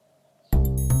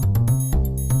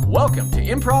Welcome to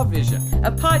Improv Vision,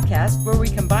 a podcast where we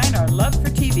combine our love for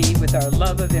TV with our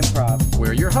love of improv.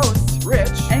 We're your hosts, Rich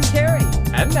and Carrie.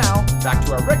 And now, back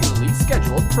to our regularly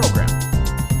scheduled program.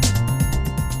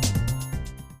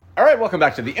 All right, welcome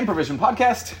back to the Improvision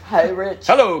podcast. Hi, Rich.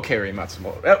 Hello, Carrie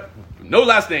Matsumoto. No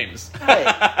last names.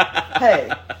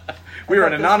 Hey. We were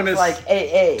an anonymous like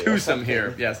AA twosome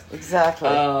here. Yes, exactly.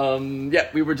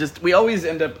 We always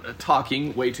end up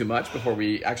talking way too much before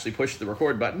we actually push the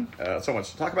record button. So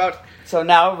much to talk about. So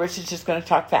now Rich is just going to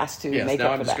talk fast to make up for that. Yes,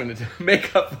 now I'm just going to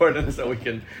make up for it so we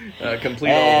can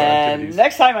complete all of our activities. And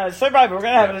next time on Survivor, we're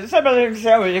going to have a Survivor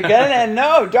show again. And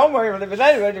no, don't worry about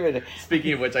it.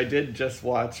 Speaking of which, I did just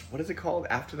watch, what is it called?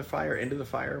 After the Fire, Into the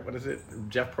Fire? What is it?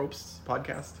 Jeff Probst's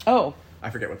podcast? Oh. I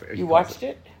forget what you watched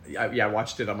it? Yeah, I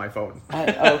watched it on my phone.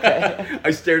 Okay. I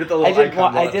stared at the little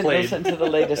icon while it played. I didn't listen to the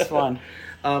latest one.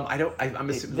 I'm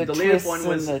assuming the latest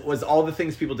one was all the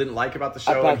things people didn't like about the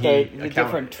show. About the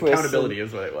different twists. Accountability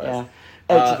is what it was. Yeah.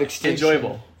 Edge of extinction.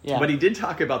 Enjoyable. Yeah. But he did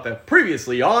talk about the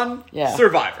previously on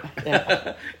Survivor.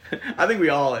 Yeah. I think we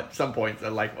all at some points are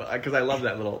like, because I love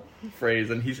that little phrase,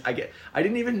 and I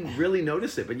didn't even really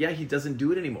notice it, but yeah, he doesn't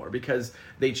do it anymore because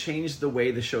they changed the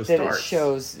way the show starts. It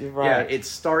shows, right? Yeah, it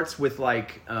starts with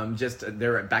like just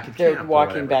they're back at camp. They're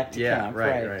walking back to camp.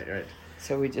 Right.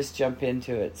 So we just jump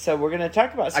into it. So we're going to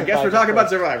talk about Survivor. I guess we're talking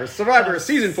about Survivor. Survivor,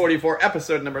 season 44,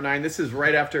 episode number 9. This is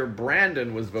right after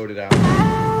Brandon was voted out.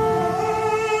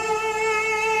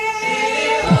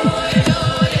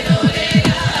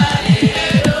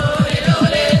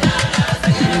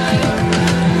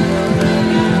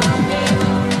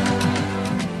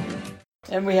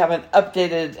 And we have an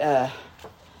updated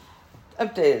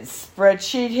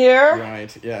spreadsheet here.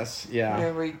 Right, yes, yeah.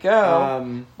 Here we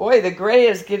go. Boy, the gray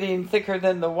is getting thicker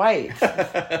than the white.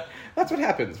 That's what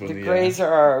happens when the grays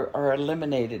are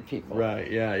eliminated people.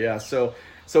 Right, yeah. So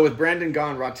with Brandon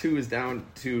gone, Ratu is down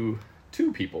to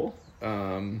 2 people,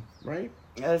 right?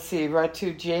 Let's see,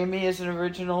 Ratu, Jamie is an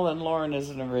original and Lauren is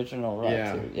an original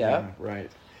Ratu. Yeah, right.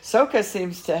 Soka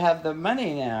seems to have the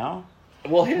money now.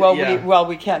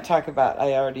 We can't talk about.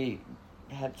 I already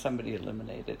had somebody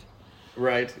eliminated.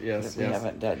 Right. Yes. We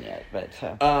haven't done yet, but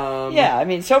I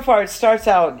mean, so far it starts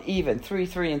out even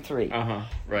 3-3-3.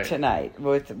 Right. Tonight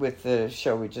with the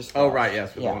show we just watched. Oh right,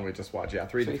 yes, with the one we just watched. Yeah,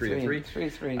 3-3-3.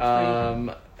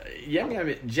 3-3-3. Yeah, I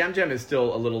mean, Jam Jam is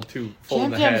still a little too full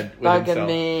in the Jam's head with bugging himself.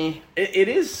 Me. It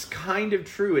is kind of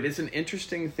true. It is an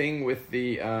interesting thing with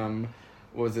the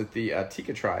the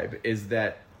Tika tribe is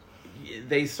that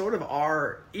they sort of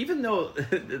are, even though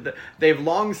they've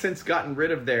long since gotten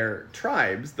rid of their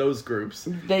tribes, those groups,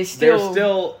 they're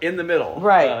still in the middle.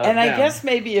 Right. And I guess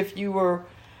maybe if you were,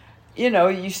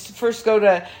 you first go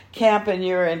to camp and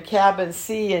you're in cabin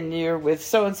C and you're with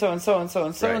so-and-so and so-and-so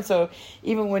and so-and-so,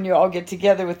 even when you all get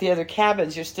together with the other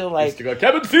cabins, you're still like... to go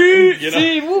cabin C!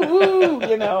 C, woo-woo,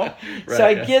 Right, so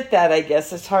I get that, I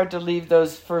guess. It's hard to leave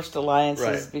those first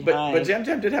alliances behind. But Jam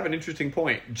Jam did have an interesting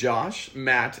point. Josh,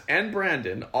 Matt, and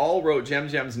Brandon all wrote Jam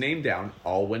Jam's name down,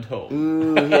 all went home.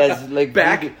 Ooh, he has like...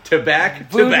 back to back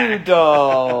to voodoo back.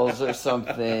 dolls or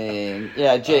something.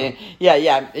 Yeah, Jam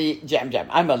Jam.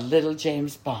 I'm a little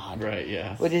James Bond. Right,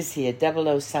 yeah. What is he, a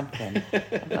 00 something?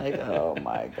 I'm like, oh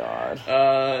my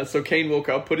God. So Kane woke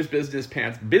up, put his business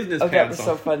pants on. That was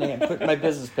so funny. I put my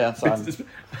business pants on.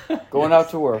 Going out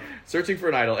to work. Searching for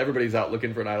an idol. Everybody's out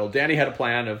looking for an idol. Danny had a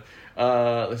plan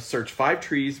of search 5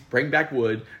 trees, bring back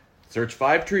wood. Search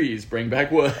 5 trees, bring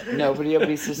back wood. Nobody will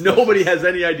be suspicious. Nobody has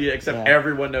any idea except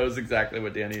everyone knows exactly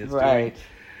what Danny is doing.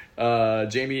 Right.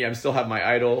 Jamie, I still have my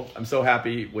idol. I'm so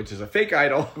happy, which is a fake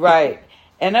idol. Right.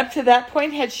 And up to that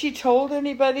point, had she told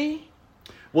anybody?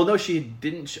 Well, no, she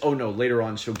didn't. Oh, no, later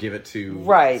on she'll give it to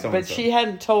right, so-and-so. But she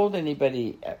hadn't told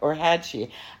anybody, or had she?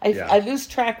 I lose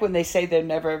track when they say they're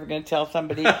never ever going to tell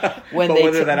somebody when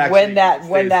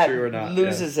that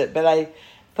loses it. But I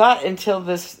thought until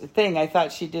this thing, I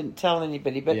thought she didn't tell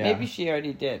anybody, but maybe she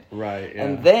already did. Right, yeah.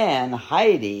 And then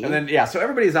Heidi. And then, so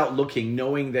everybody's out looking,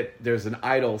 knowing that there's an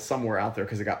idol somewhere out there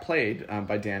because it got played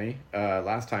by Danny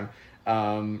last time.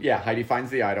 Heidi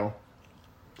finds the idol.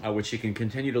 Which she can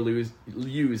continue to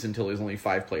use until there's only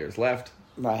 5 players left.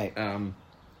 Right.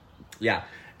 Yay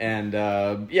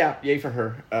for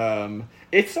her.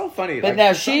 It's so funny. But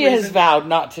now she has vowed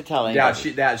not to tell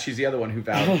anybody. Yeah, she's the other one who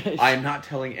vowed. I am not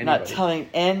telling anybody. Not telling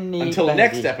anybody. Until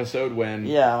next episode when...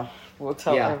 Yeah, we'll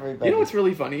tell everybody. You know what's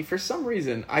really funny? For some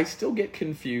reason, I still get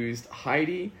confused.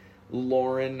 Heidi,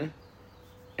 Lauren...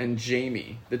 and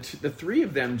Jamie. The 3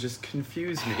 of them just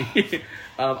confuse me.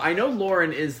 I know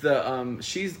Lauren is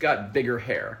she's got bigger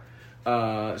hair.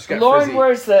 She's got Lauren frizzy.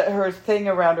 wears her thing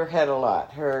around her head a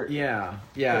lot.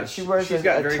 She wears she's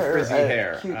got very frizzy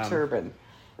hair. Cute turban.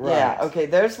 Right. Yeah. Okay.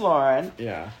 There's Lauren.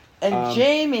 Yeah. And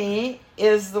Jamie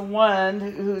is the one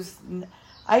who's.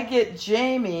 I get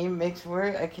Jamie mixed.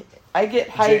 I get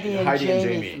Heidi and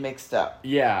Jamie mixed up.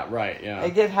 Yeah. Right. Yeah. I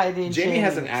get Heidi and Jamie. Jamie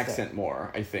has an accent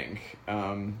more, I think.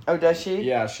 Oh, does she?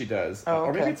 Yeah, she does. Oh, okay.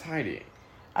 Or maybe it's Heidi.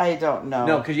 I don't know.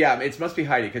 No, because it must be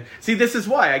Heidi. See, this is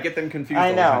why I get them confused.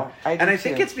 I know. All the time. I and I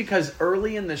think it's because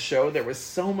early in the show there was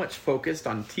so much focused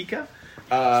on Tika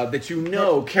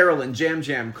that Carolyn, Jam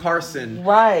Jam, Carson,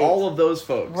 right? All of those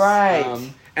folks, right?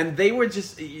 And they were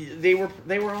just they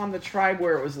were on the tribe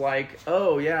where it was like,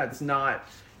 oh yeah, it's not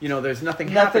there's nothing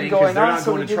happening because they're not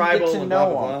going to tribal and blah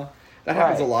blah blah. That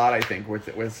happens a lot, I think, with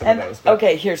some of those. But,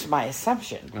 okay, here's my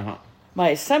assumption. Uh-huh. My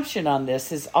assumption on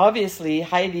this is obviously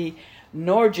Heidi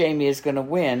nor Jamie is going to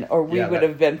win, or we would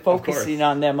have been focusing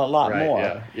on them a lot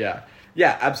more.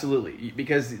 Yeah, absolutely.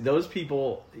 Because those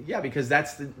people, because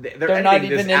that's they're not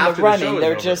even in the running.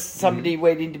 They're just somebody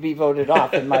waiting to be voted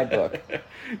off in my book.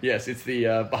 Yes, it's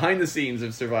the behind the scenes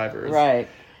of Survivors. Right.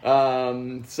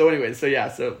 So anyway,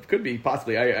 so could be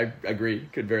possibly. I agree.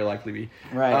 Could very likely be.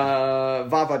 Right.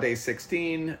 Vava Day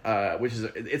 16, which is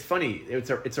it's funny.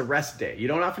 It's a rest day. You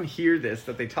don't often hear this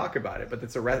that they talk about it, but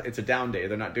it's a down day.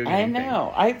 They're not doing anything. I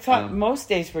know. I thought most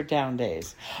days were down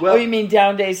days. Well, you mean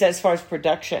down days as far as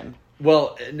production?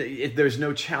 Well, there's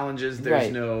no challenges.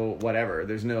 There's no whatever.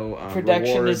 There's no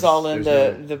production rewards, is all in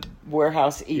the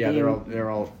warehouse eating. Yeah, they're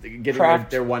all getting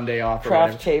their one day off.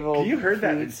 Craft table. You heard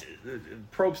that?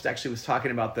 Probst actually was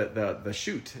talking about the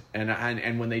shoot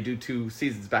and when they do 2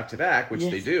 seasons back to back, which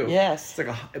they do. Yes. It's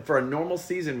like for a normal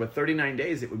season with 39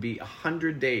 days, it would be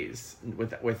 100 days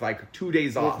with like 2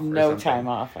 days off. With no time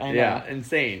off. I know. Yeah,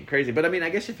 insane, crazy. But I mean, I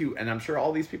guess and I'm sure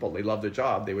all these people, they love their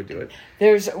job, they would do it.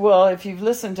 If you've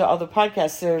listened to all the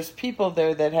podcasts, there's people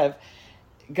there that have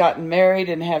gotten married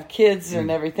and have kids and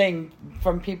everything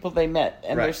from people they met,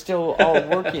 and they're still all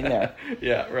working there.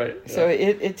 Yeah, right. So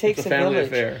it takes it's a family village.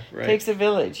 Affair, right? It takes a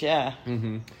village, yeah.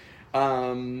 Mm-hmm.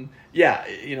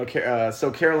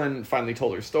 So Carolyn finally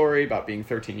told her story about being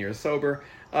 13 years sober.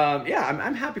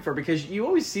 I'm happy for her because you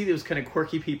always see those kind of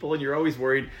quirky people, and you're always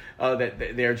worried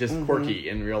that they're just quirky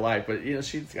in real life. But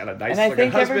she's got a nice, and I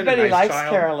think husband, everybody a nice likes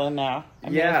child. Carolyn now.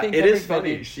 I think it is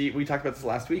funny. We talked about this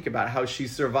last week about how she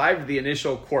survived the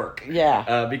initial quirk.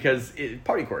 Yeah, because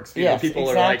party quirks. People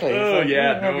exactly. are like,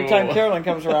 every time Carolyn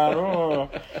comes around,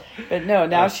 but no,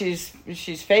 now she's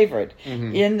favored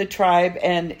in the tribe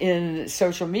and in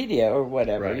social media or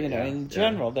whatever. In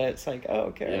general, that's like,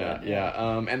 oh, Carolyn.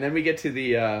 Yeah. And then we get to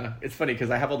the. It's funny because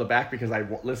I have all the back because I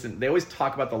listen. They always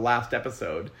talk about the last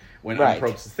episode when on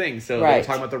Probst's thing. So they're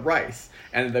talking about the rice,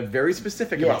 and they're very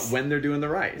specific about when they're doing the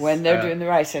rice. When they're doing the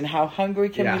rice, and how hungry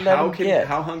can we let them get?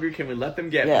 How hungry can we let them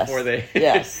get before they?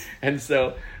 Yes. And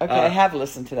so. Okay, I have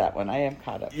listened to that one. I am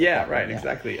caught up. Yeah, right,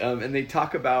 exactly. And they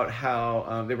talk about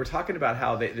how they were talking about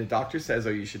how the doctor says,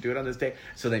 "Oh, you should do it on this day."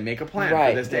 So they make a plan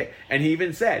for this day. And he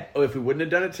even said, "Oh, if we wouldn't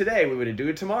have done it today, we would have do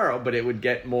it tomorrow, but it would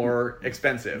get more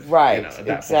expensive." Right,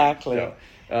 exactly. So,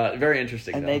 very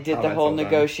interesting. And they did the whole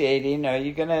negotiating. Are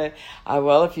you gonna?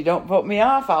 Well, if you don't vote me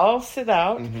off, I'll sit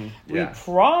out. We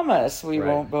promise we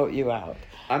won't vote you out.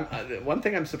 One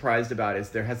thing I'm surprised about is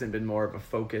there hasn't been more of a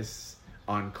focus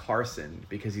on Carson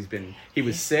because he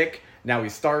was sick. Now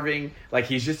he's starving. Like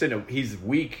he's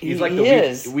weak. He's like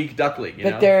the weak duckling.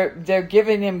 But they're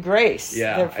giving him grace.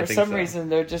 Yeah, for some reason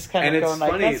they're just kind of going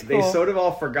like, funny. That's cool. They sort of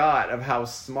all forgot of how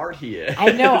smart he is.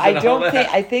 I know.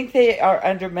 I think they are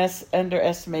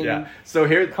underestimating. Yeah. So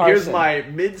here's Carson. my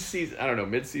mid-season. I don't know,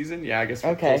 mid-season. Yeah, I guess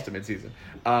close to mid-season.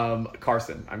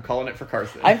 Carson. I'm calling it for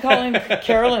Carson. I'm calling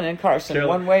Carolyn and Carson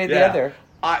one way or the other.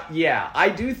 I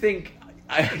do think.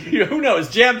 Who knows?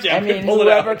 Jam Jam. I mean,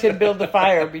 whoever can build the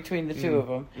fire between the two of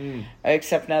them.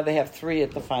 Except now they have 3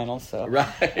 at the final. So right.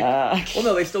 Well,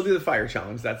 no, they still do the fire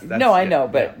challenge. That's no, I know,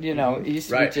 but it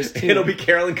used to be just 2. It'll be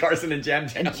Carolyn, Carson, and Jam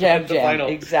Jam. At the final.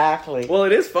 Exactly. Well,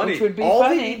 it is funny. Which would be all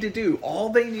funny. they need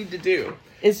to do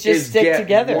is just stick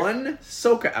together. One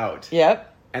Soka out. Yep.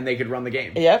 And they could run the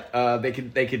game. Yep. They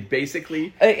could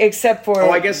basically. Except for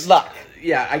I guess luck.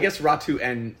 Yeah, I guess Ratu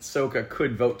and Soka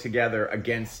could vote together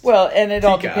against. Well, and it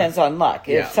all Tika. depends on luck.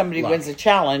 Yeah, if somebody luck. wins a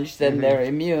challenge, then they're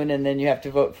immune, and then you have to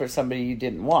vote for somebody you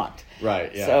didn't want.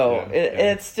 Right. Yeah. So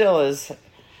it still is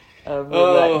a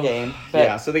roulette game.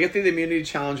 But so they get through the immunity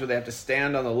challenge where they have to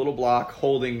stand on a little block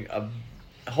holding a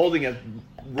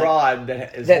rod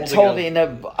that's holding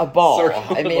a ball.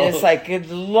 I mean, it's like a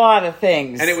lot of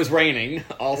things. And it was raining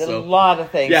also. A lot of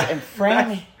things. Yeah. And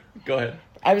Franny. Go ahead.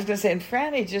 I was going to say, and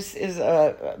Franny just is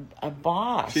a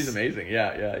boss. She's amazing.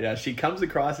 Yeah. She comes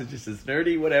across as just as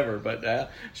nerdy, whatever,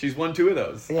 but she's won 2 of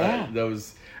those. Yeah.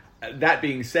 That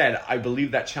being said, I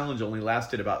believe that challenge only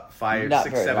lasted about 5, Not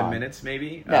 6, very 7 long. minutes,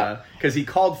 maybe. No. Because he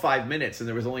called 5 minutes, and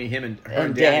there was only him and her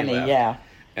and Danny Danny, left. yeah.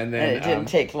 And then And it didn't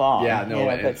take long. Yeah, no.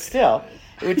 But still,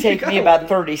 it would take me about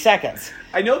 30 seconds.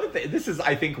 I know that this is,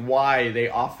 I think, why they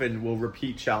often will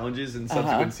repeat challenges in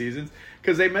subsequent seasons,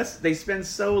 because they spend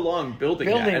so long building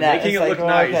that and making It's it look like,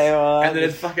 nice, okay, well, and then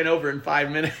it's fucking over in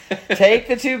 5 minutes. Take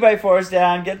the 2x4s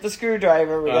down, get the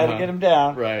screwdriver, we got to get them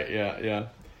down. Right, yeah.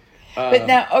 But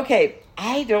now, okay,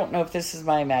 I don't know if this is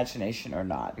my imagination or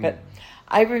not, but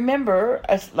I remember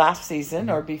last season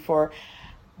or before,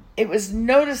 it was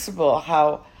noticeable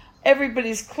how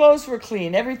everybody's clothes were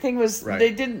clean. Everything was,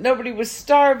 nobody was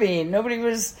starving.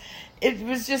 It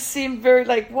was just seemed very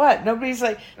like what? Nobody's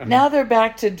like, now they're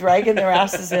back to dragging their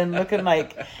asses in looking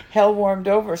like hell warmed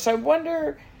over. So I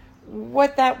wonder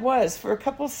what that was. For a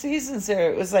couple seasons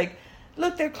there, it was like,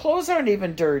 look, their clothes aren't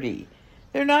even dirty.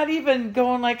 They're not even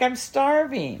going like, I'm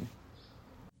starving.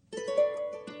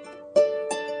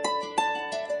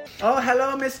 Oh,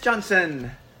 hello, Miss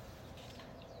Johnson.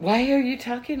 Why are you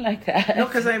talking like that? No,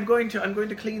 because I'm going to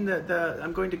clean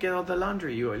I'm going to get all the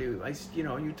laundry. You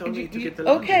told me to get the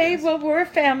laundry. Okay, yes. well, we're a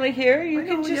family here. You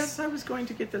can just. Yes, I was going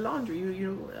to get the laundry.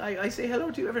 I say hello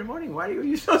to you every morning. Why are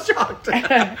you so shocked?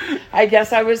 I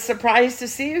guess I was surprised to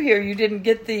see you here. You didn't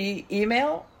get the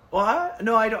email? What?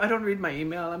 No, I don't read my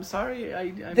email. I'm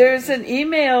sorry. There's an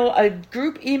email, a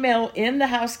group email in the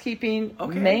housekeeping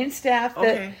main staff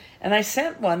and I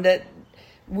sent one that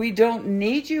we don't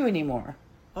need you anymore.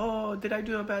 Oh, did I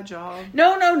do a bad job?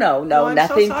 No, I'm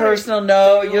nothing so personal.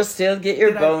 No, you'll still get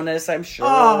your bonus, I'm sure.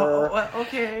 Oh,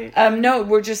 okay. No,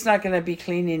 we're just not going to be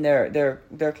cleaning their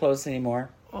clothes anymore.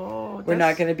 Oh, we're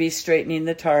not going to be straightening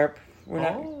the tarp. We're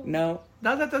not. No.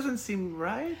 Now that doesn't seem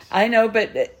right. I know,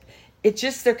 but it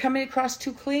just, they're coming across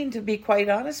too clean, to be quite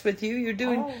honest with you. You're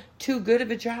doing too good of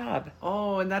a job.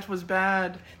 Oh, and that was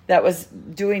bad. That was,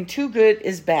 doing too good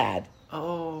is bad.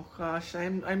 Oh gosh,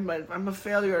 I'm a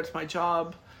failure at my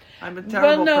job. I'm a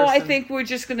terrible person. person. I think we're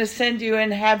just going to send you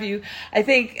and have you. I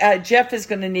think Jeff is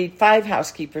going to need 5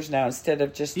 housekeepers now instead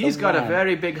of just. He's got a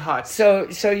very big hut. So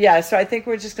I think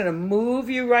we're just going to move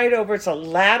you right over. It's a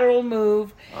lateral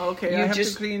move. Okay, I have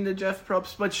to clean the Jeff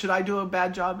props, but should I do a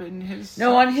bad job in his?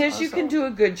 No, on his also? You can do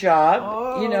a good job.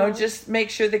 Oh. Just make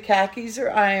sure the khakis are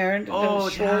ironed. Oh,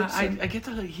 the shorts. I get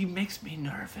he makes me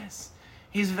nervous.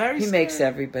 He's very scared. Makes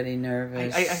everybody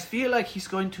nervous. I feel like he's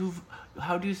going to,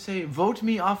 how do you say, vote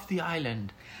me off the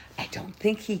island. I don't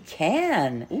think he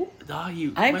can. Ooh,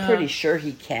 I'm pretty sure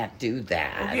he can't do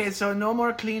that. Okay, so no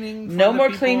more cleaning. No more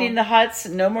cleaning the huts.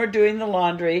 No more doing the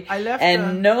laundry.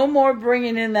 No more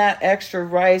bringing in that extra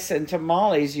rice and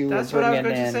tamales you were bringing in. That's what I was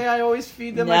going to say. I always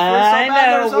feed them. I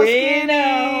know. We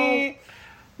know.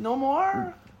 No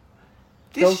more.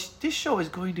 This show is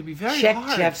going to be very hard.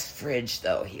 Check Jeff's fridge,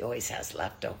 though. He always has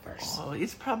leftovers. Oh,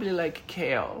 it's probably like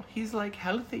kale. He's like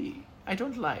healthy. I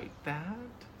don't like that.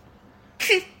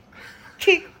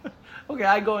 Okay,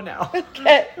 I go now.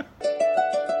 Okay.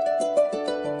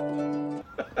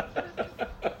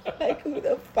 Like, who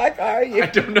the fuck are you? I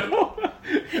don't know.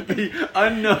 The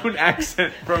unknown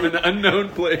accent from an unknown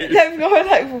place. I'm going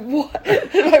like, what?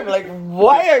 I'm like,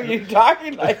 why are you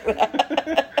talking like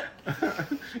that?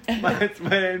 It's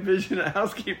my envision of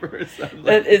housekeepers.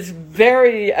 It's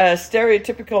very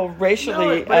stereotypical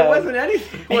racially. No, but it wasn't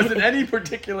anything. It wasn't any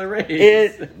particular race.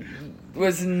 It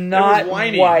was not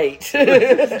white.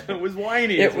 It was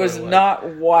whiny. It was not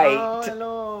white. Oh,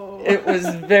 hello. It was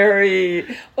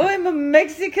very, I'm a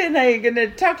Mexican. I'm going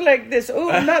to talk like this. Oh,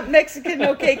 I'm not Mexican.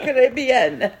 Okay,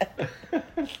 Caribbean.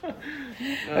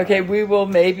 Okay, we will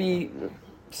maybe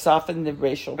soften the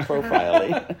racial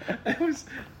profiling. It was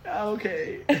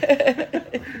okay.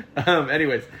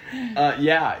 Anyways,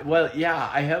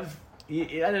 I have.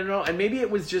 I don't know, and maybe it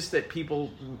was just that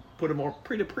people put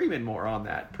a premium more on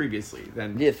that previously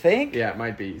than. You think? Yeah, it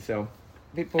might be. So,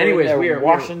 people. Anyways, we are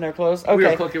washing their clothes. Okay, we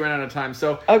are quickly running out of time.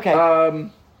 So, okay.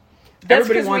 That's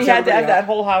because we had to have that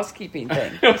whole housekeeping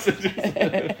thing.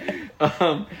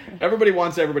 Everybody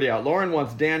wants everybody out. Lauren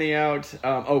wants Danny out.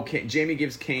 Jamie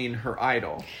gives Kane her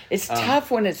idol. It's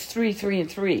tough when it's 3, 3, and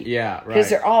 3. Yeah, right.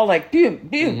 Because they're all like boom,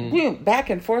 boom, boom,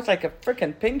 back and forth like a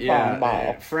freaking ping pong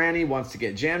ball. Franny wants to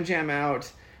get Jam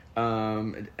out.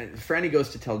 Franny goes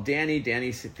to tell Danny.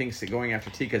 Danny thinks that going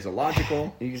after Tika is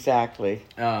illogical. Exactly.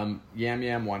 Yam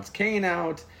Yam wants Kane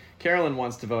out. Carolyn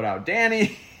wants to vote out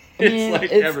Danny. It's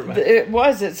like everybody.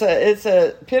 It's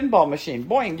a pinball machine.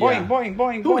 Boing, boing, Yeah. boing,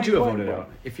 boing. Who would you have boing, voted boing. out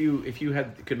if you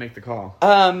could make the call?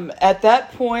 At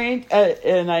that point,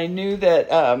 and I knew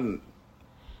that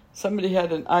somebody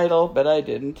had an idol, but I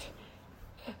didn't.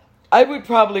 I would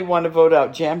probably want to vote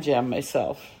out Jam Jam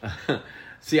myself.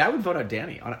 See, I would vote out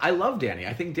Danny. I love Danny.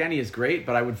 I think Danny is great,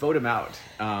 but I would vote him out.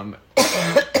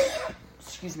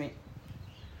 Excuse me.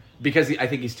 Because I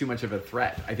think he's too much of a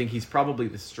threat. I think he's probably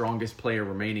the strongest player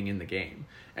remaining in the game.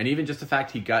 And even just the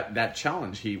fact he got that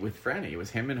challenge with Franny, it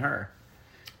was him and her.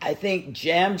 I think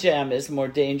Jam Jam is more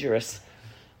dangerous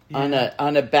on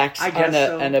a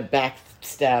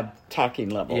backstab talking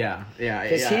level. Yeah.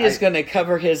 Because he is going to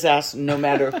cover his ass no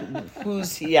matter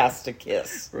who's he has to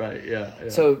kiss. Right, yeah.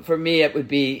 So for me, it would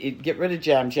be get rid of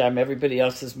Jam Jam. Everybody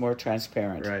else is more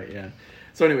transparent. Right, yeah.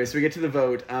 So anyway, so we get to the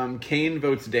vote. Kane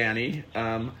votes Danny.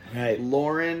 Right.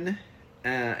 Lauren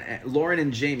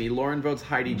and Jamie. Lauren votes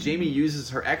Heidi. Jamie uses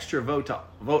her extra vote to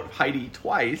vote Heidi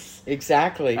twice.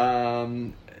 Exactly.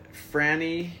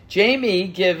 Franny. Jamie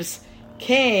gives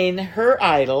Kane her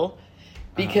idol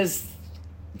because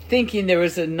thinking there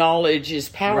was a knowledge is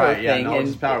power thing. Knowledge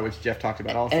is power, which Jeff talked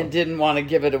about also. And didn't want to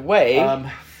give it away.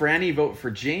 Franny vote for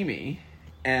Jamie.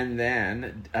 And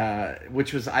then,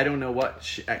 which was, I don't know what,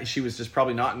 she was just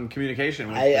probably not in communication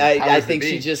with I think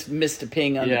she just missed a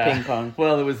ping on the ping pong.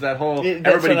 Well, it was that whole,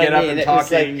 everybody get up and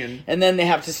talking. And then they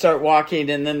have to start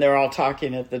walking, and then they're all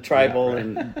talking at the tribal,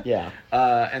 and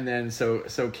then,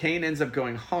 so Kane ends up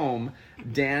going home.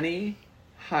 Danny,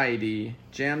 Heidi,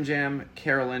 Jam Jam,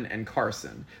 Carolyn, and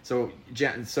Carson. So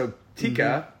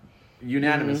Tika...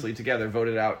 unanimously together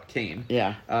voted out Kane.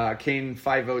 Yeah. Kane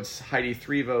 5 votes, Heidi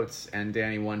 3 votes, and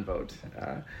Danny 1 vote.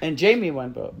 And Jamie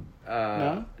 1 vote.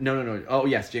 No. Oh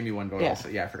yes, Jamie 1 vote also.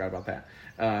 Yeah, I forgot about that.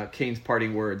 Kane's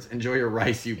parting words: "Enjoy your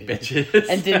rice, you bitches."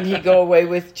 And didn't he go away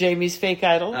with Jamie's fake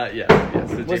idol? Yeah.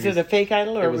 So was it a fake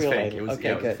idol or a real fake. idol? It was okay,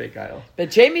 it was a fake idol.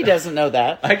 But Jamie doesn't know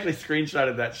that. I actually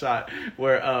screenshotted that shot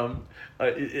where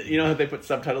you know how they put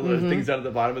subtitle things down at the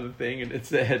bottom of the thing, and it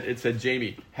said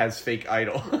Jamie has fake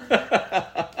idol.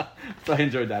 So I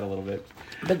enjoyed that a little bit.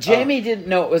 But Jamie didn't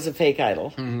know it was a fake idol.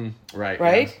 Mm-hmm.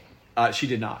 Right. She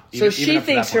did not. So she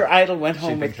thinks her idol went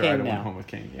home with Kane now. Went home with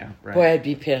Kane, yeah. Right. Boy, I'd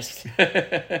be pissed.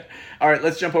 All right,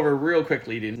 let's jump over real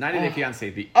quickly to 90 Day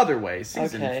Fiancé The Other Way,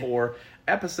 Season 4,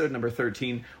 Episode number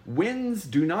 13, Winds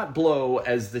Do Not Blow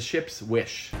as the Ships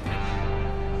Wish.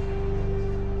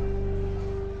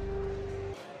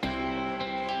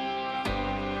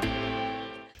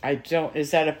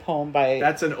 Is that a poem by...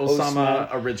 That's an Osama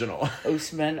original.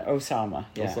 Osama,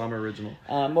 yeah. Osama original.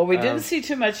 Well, we didn't see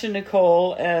too much in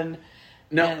Nicole and...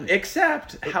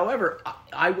 Except, however,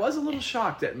 I was a little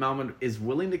shocked that Malman is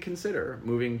willing to consider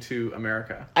moving to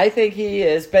America. I think he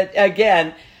is, but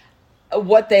again...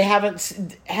 What they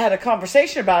haven't had a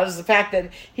conversation about is the fact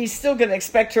that he's still going to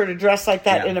expect her to dress like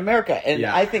that in America, and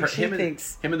I think she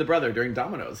thinks him and the brother during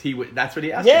Domino's. That's what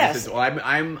he asked. Yes. He says, "Well,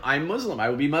 I'm Muslim. I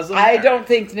will be Muslim." I don't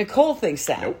think Nicole thinks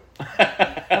that. Nope.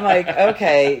 I'm like,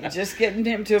 okay, just getting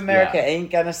him to America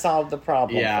ain't going to solve the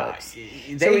problem, folks.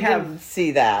 We didn't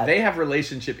see that. They have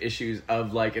relationship issues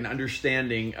of like an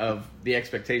understanding of the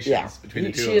expectations between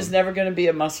the two. She is never going to be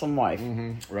a Muslim wife.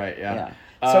 Mm-hmm. Right? Yeah.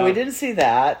 So we didn't see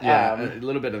that. Yeah, a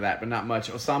little bit of that, but not much.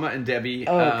 Osama and Debbie.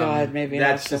 Oh, God, maybe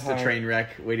that's not so just hard. a train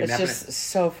wreck waiting to happen. It's just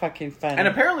so fucking funny. And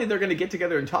apparently they're going to get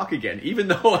together and talk again, even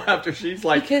though after she's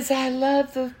like... Because I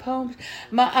love the poems.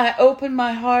 I opened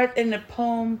my heart and the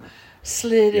poem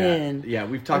slid in. Yeah,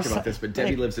 we've talked about this, but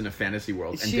Debbie lives in a fantasy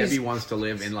world, and Debbie wants to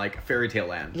live in like fairy tale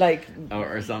land, like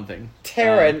or something.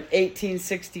 Tara in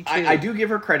 1862. I do give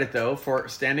her credit though for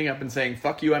standing up and saying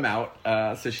 "fuck you, I'm out."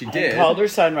 So she did. And called her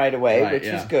son right away, which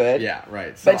was good. Yeah,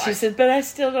 right. So but she said, "But I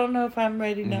still don't know if I'm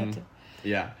ready not to."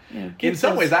 Yeah. In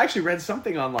some ways, I actually read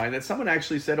something online that someone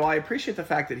actually said, "Oh, I appreciate the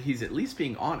fact that he's at least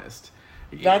being honest."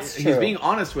 That's true. He's being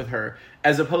honest with her,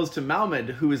 as opposed to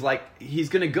Malmed, who is like, he's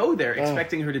going to go there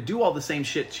expecting her to do all the same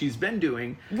shit she's been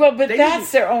doing. Well, but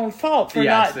that's their own fault for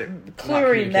not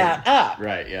clearing that up.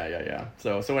 Right, yeah.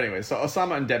 So anyway, so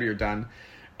Osama and Debbie are done.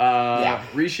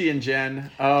 Rishi and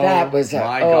Jen. Oh, that was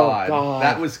God.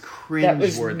 That was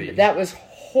cringeworthy. That was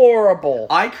horrible.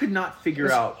 I could not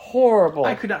figure out... horrible.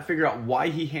 I could not figure out why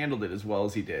he handled it as well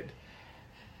as he did.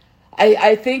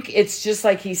 I think it's just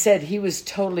like he said, he was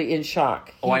totally in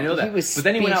shock. I know that. He was but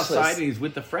then he went speechless. outside and he's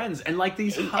with the friends and like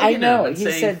these hugging I know. him and he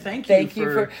saying, said, thank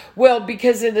you for... Well,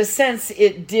 because in a sense,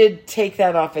 it did take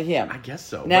that off of him. I guess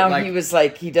so. Now he was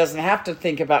like, he doesn't have to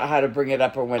think about how to bring it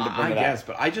up or when to bring it up. I guess,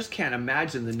 but I just can't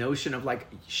imagine the notion of like,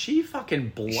 she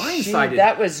fucking blindsided.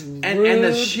 That was rude, and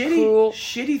the cruel.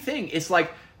 shitty thing, it's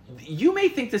like, you may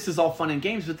think this is all fun and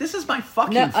games, but this is my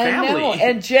fucking family. I know.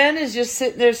 And Jen is just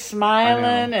sitting there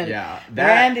smiling, and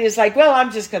Randy is like, "Well,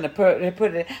 I'm just going to put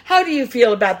it. How do you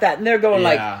feel about that?" And they're going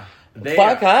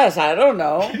fuck us, I don't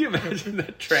know. Can you imagine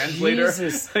that translator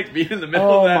like being in the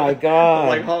middle of that? Oh my God.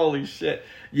 Like, holy shit.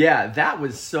 Yeah, that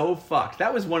was so fucked.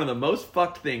 That was one of the most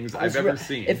fucked things I've ever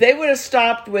seen. If they would have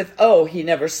stopped with, he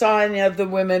never saw any of the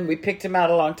women, we picked him out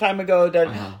a long time ago,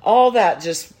 all that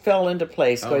just fell into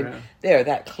place. There,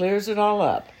 that clears it all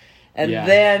up. And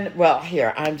then,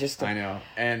 I know.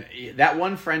 And that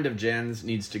one friend of Jen's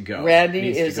needs to go.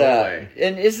 Randy is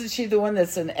and isn't she the one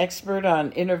that's an expert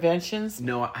on interventions?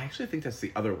 No, I actually think that's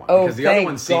the other one. Because the other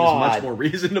one seems much more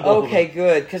reasonable. Okay,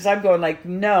 good. Because I'm going like,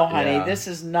 no, honey, this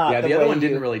is not the way. Yeah, the other one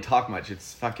didn't really talk much.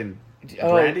 It's fucking...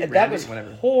 Randy, that was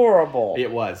horrible.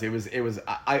 It was.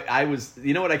 I was.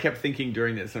 You know what I kept thinking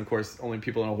during this, and of course, only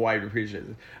people in Hawaii would appreciate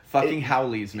it. Fucking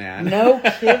Howleys, man. No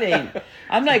kidding.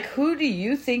 I'm like, who do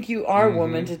you think you are,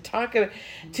 woman, to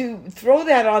throw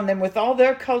that on them with all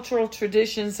their cultural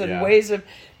traditions and ways of.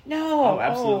 No. Oh,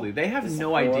 absolutely. They have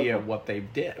no idea what they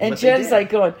did. And Jen's like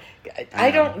going,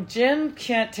 Jen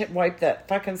can't wipe that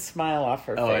fucking smile off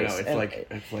her face. I know.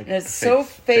 It's so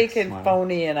fake and smile.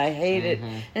 Phony, and I hate it.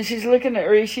 And she's looking at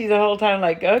Rishi the whole time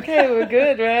like, okay, we're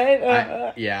good,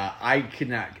 right?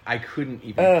 I couldn't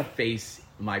even face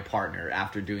my partner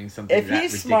after doing something if that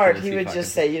he's smart, he would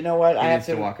just say, you know what, I have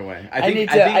to walk away. I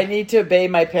need to obey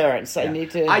my parents.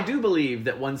 Yeah. I do believe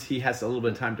that once he has a little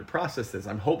bit of time to process this,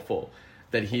 I'm hopeful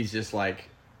that he's just like,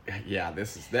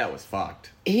 that was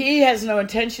fucked. He has no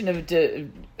intention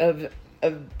of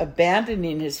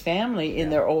abandoning his family in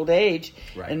their old age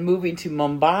and moving to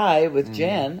Mumbai with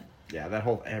Jen.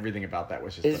 Yeah, everything about that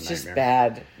was just it's just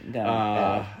bad. No,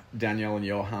 bad. Danielle and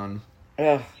Johan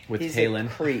with he's Talon. A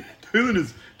creep.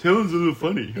 Talon's a little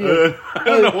funny. Yeah. I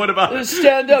don't know what about it.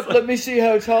 Stand up. Let me see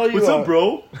how tall you are. What's up,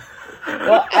 bro?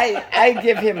 Well, I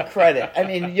give him credit. I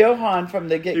mean, Johan from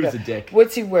the get-go. He was a dick.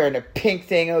 What's he wearing? A pink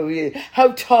thing? Oh,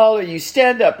 how tall are you?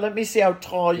 Stand up. Let me see how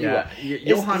tall you are.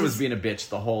 Johan was being a bitch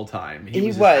the whole time.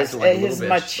 He was. Like his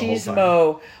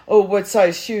machismo. Oh, what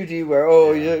size shoe do you wear?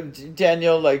 Oh,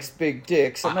 Danielle likes big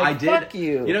dicks. I'm like, fuck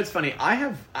you. You know, it's funny.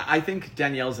 I think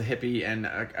Danielle's a hippie and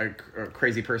a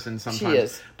crazy person sometimes. She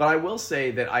is. But I will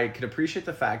say that I could appreciate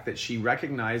the fact that she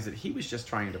recognized that he was just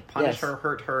trying to punish her,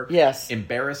 hurt her,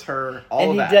 embarrass her.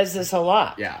 He does this a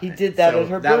lot. Yeah, he did that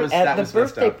at the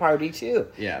birthday party too.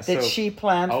 Yeah, that she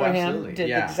planned for him. Did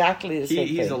exactly the same thing.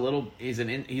 He's a little bitch.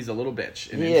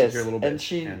 He is, little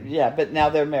bitch. And but now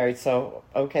they're married, so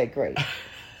okay, great.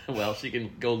 Well, she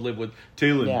can go live with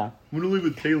Talon. Yeah, I'm gonna live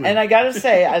with Talon. And I gotta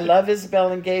say, I love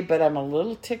Isabel and Gabe, but I'm a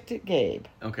little ticked at Gabe.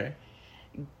 Okay.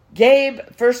 Gabe,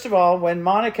 first of all, when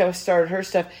Monica started her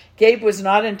stuff, Gabe was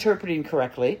not interpreting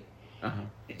correctly.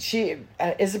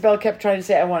 Isabel kept trying to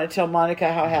say, I want to tell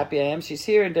Monica how happy I am. She's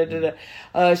here.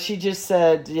 And she just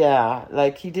said,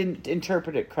 like he didn't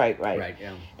interpret it quite right. Right,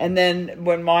 yeah. And then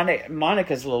when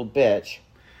Monica's a little bitch.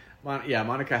 Monica,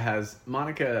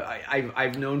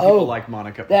 I've known people like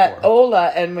Monica before. That Ola,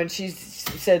 and when she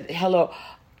said hello,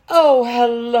 oh,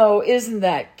 hello, isn't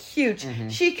that cute? Mm-hmm.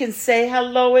 She can say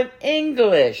hello in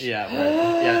English. Yeah,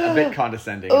 right. Yeah, a bit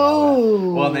condescending.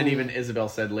 Oh. Well, and then even Isabel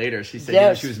said later, she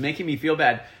said, she was making me feel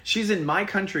bad. She's in my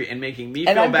country and making me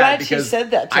feel bad glad because she said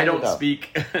that to I don't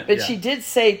speak. But she did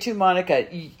say to Monica,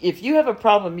 if you have a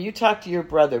problem, you talk to your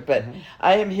brother, but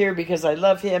I am here because I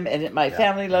love him and my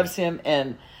family loves him.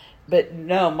 But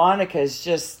no, Monica is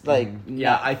just like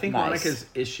I think nice. Monica's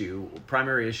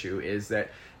primary issue is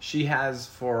that she has,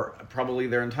 for probably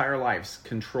their entire lives,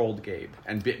 controlled Gabe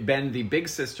and been the big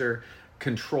sister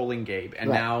controlling Gabe. And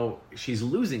now she's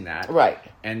losing that. Right.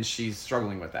 And she's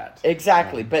struggling with that.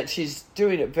 Exactly. But she's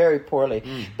doing it very poorly.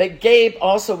 But Gabe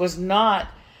also was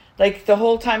not, like the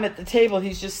whole time at the table,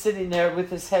 he's just sitting there with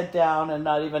his head down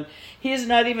and he's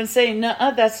not even saying, no,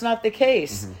 that's not the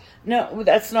case. Mm-hmm. No,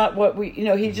 that's not what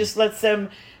he just lets them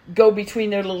go between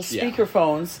their little speaker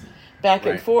phones back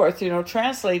and forth,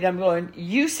 translate. I'm going,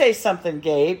 you say something,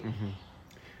 Gabe. Mm-hmm.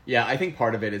 Yeah, I think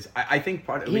part of it is,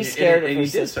 he's scared of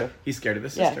his sister. He's scared of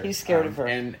his sister. Yeah, he's scared of her.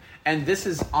 And this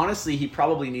is, honestly, he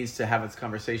probably needs to have this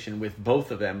conversation with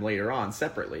both of them later on,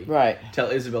 separately. Right.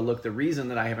 Tell Isabel, look, the reason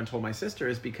that I haven't told my sister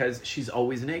is because she's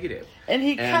always negative. And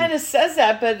he kind of says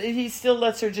that, but he still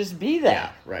lets her just be that.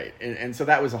 Yeah, right. And so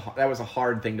that was a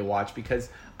hard thing to watch because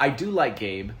I do like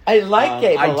Gabe. I like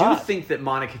Gabe a lot. I do think that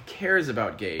Monica cares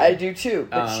about Gabe. I do too,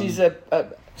 but she's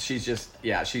she's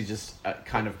just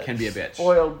kind of can be a bitch.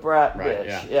 Spoiled brat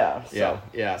bitch.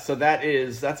 Yeah. So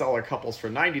that's all our couples for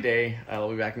 90 Day. I'll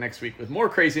be back next week with more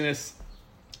craziness.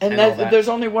 And all that. there's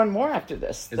only one more after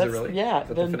this. Is it really? Yeah. Is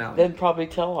that the finale? Then probably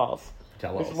tell-alls.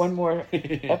 Tell-alls. There's one more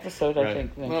episode, I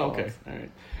think. Than Oh, okay.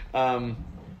 tell-alls.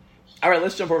 All right,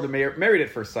 let's jump over to Married at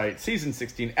First Sight, season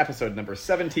 16, episode number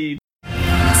 17.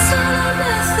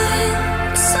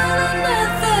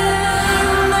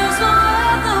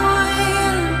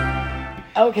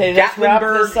 Okay, let's wrap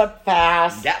this up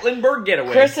fast. Gatlinburg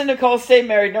Getaway. Chris and Nicole stay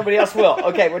married. Nobody else will.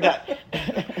 Okay, we're done.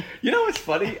 You know what's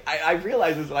funny? I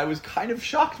realized this, and I was kind of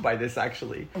shocked by this,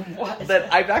 actually. What?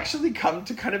 That I've actually come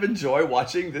to kind of enjoy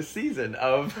watching this season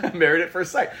of Married at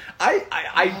First Sight.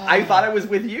 I thought I was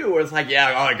with you, where it's like,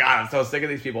 yeah, oh my God, I'm so sick of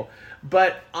these people.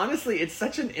 But honestly, it's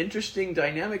such an interesting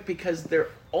dynamic because they're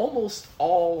almost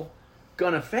all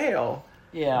gonna fail.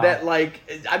 Yeah. That, like,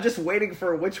 I'm just waiting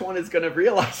for which one is gonna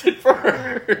realize it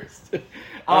first.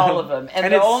 All of them.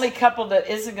 And the it's only couple that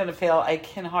isn't going to fail, I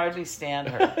can hardly stand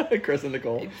her. Chris and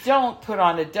Nicole.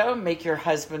 Don't make your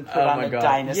husband put on a God.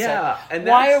 dinosaur. Yeah, and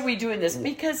why are we doing this?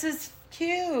 Because it's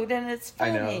cute and it's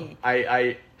funny.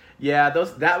 I know.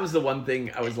 That was the one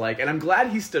thing I was like, and I'm glad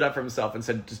he stood up for himself and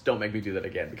said, just don't make me do that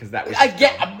again, because that was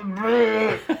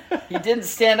He didn't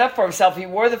stand up for himself. He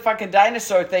wore the fucking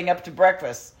dinosaur thing up to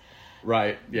breakfast.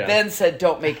 Right, yeah. Then said,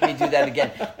 don't make me do that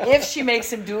again. If she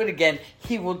makes him do it again,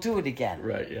 he will do it again.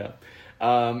 Right, yeah.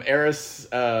 Eris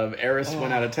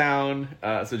went out of town,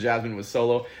 so Jasmine was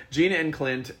solo. Gina and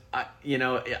Clint, you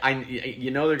know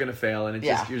they're gonna fail, and it's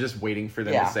just you're just waiting for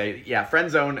them to say, yeah,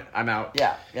 friend zone, I'm out.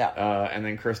 Yeah. And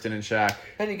then Kristen and Shaq.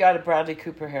 But he got a Bradley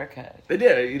Cooper haircut. They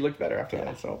did. He looked better after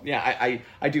that. So yeah,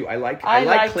 I do. I like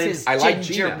Clint. His I like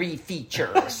gingery Gina.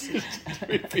 features.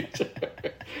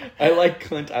 I like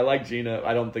Clint. I like Gina.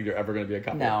 I don't think they're ever going to be a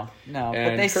couple. No. And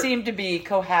but they seem to be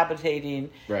cohabitating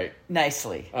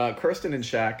nicely. Kirsten and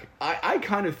Shaq, I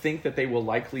kind of think that they will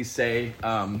likely say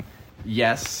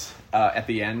yes at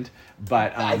the end,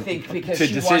 but I think because to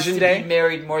she decision wants to day, be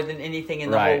married more than anything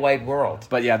in the whole wide world.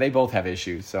 But yeah, they both have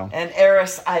issues. So and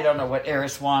Eris, I don't know what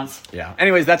Eris wants. Yeah.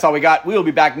 Anyways, that's all we got. We will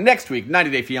be back next week.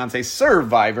 90 Day Fiancé,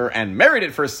 Survivor, and Married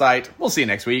at First Sight. We'll see you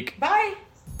next week. Bye.